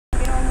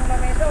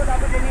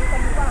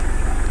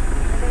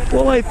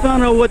Well, I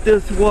found out what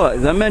this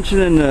was. I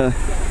mentioned in the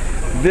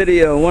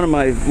video, one of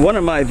my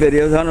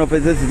videos. I don't know if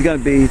this is going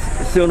to be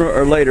sooner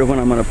or later when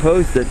I'm going to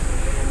post it.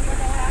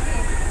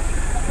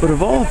 But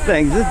of all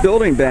things, this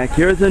building back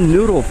here is a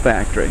noodle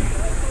factory.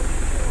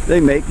 They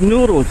make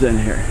noodles in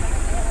here,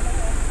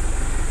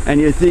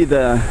 and you see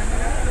the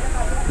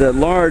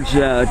large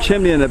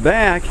chimney in the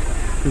back,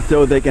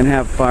 so they can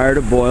have fire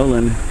to boil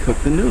and cook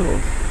the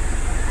noodles.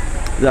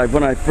 Like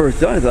when I first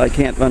saw it, I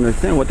can't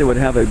understand what they would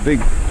have a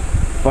big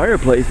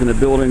fireplace in a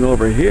building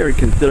over here,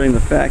 considering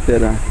the fact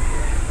that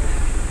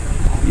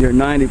you're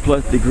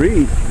 90+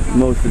 degrees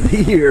most of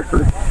the year,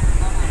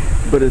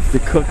 but it's to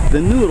cook the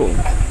noodles.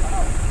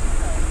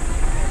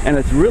 And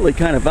it's really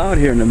kind of out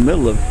here in the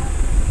middle of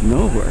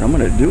nowhere. I'm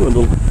going to do a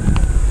little,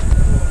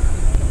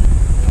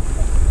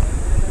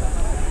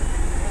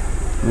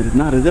 but it's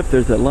not as if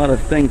there's a lot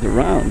of things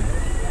around.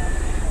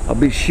 I'll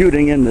be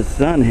shooting in the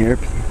sun here.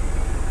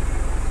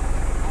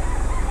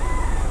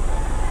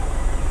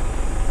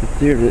 It's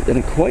here in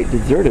a quite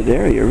deserted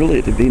area,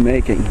 really, to be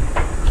making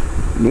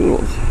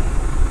noodles.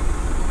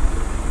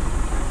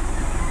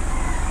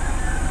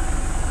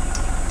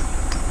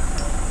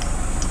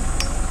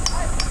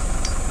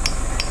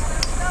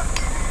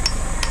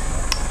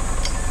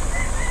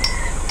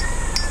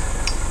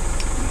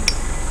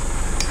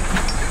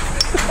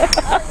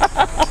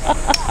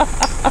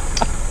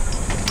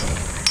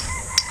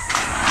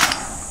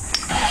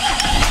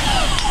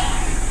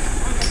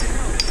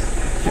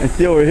 I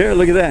see over here,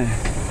 look at that.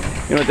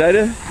 You know what that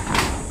is?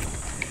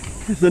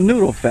 It's a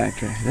noodle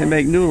factory. They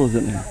make noodles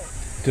in there.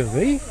 Do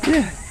they?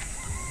 Yeah.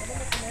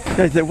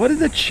 I said, what is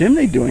the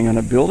chimney doing on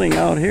a building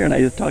out here? And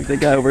I just talked to the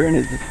guy over here and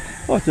he said,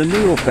 oh, it's a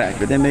noodle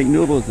factory. They make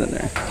noodles in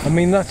there. I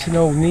mean, that's an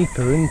old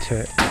Nipa, isn't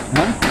it?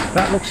 Huh?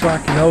 That looks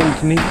like an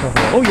old Nipa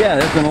hut. Oh yeah,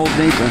 that's an old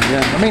Nipa,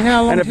 yeah. I mean,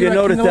 how long and if you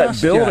notice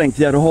that building,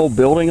 see that whole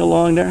building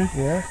along there?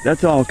 Yeah.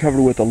 That's all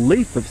covered with a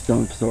leaf of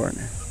some sort.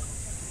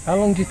 How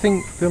long do you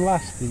think they'll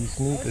last, these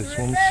Nipas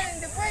ones?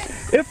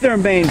 If they're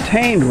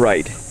maintained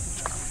right,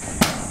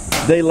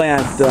 they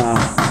last,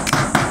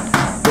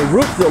 the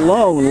roofs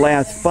alone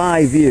last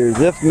 5 years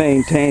if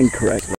maintained correctly.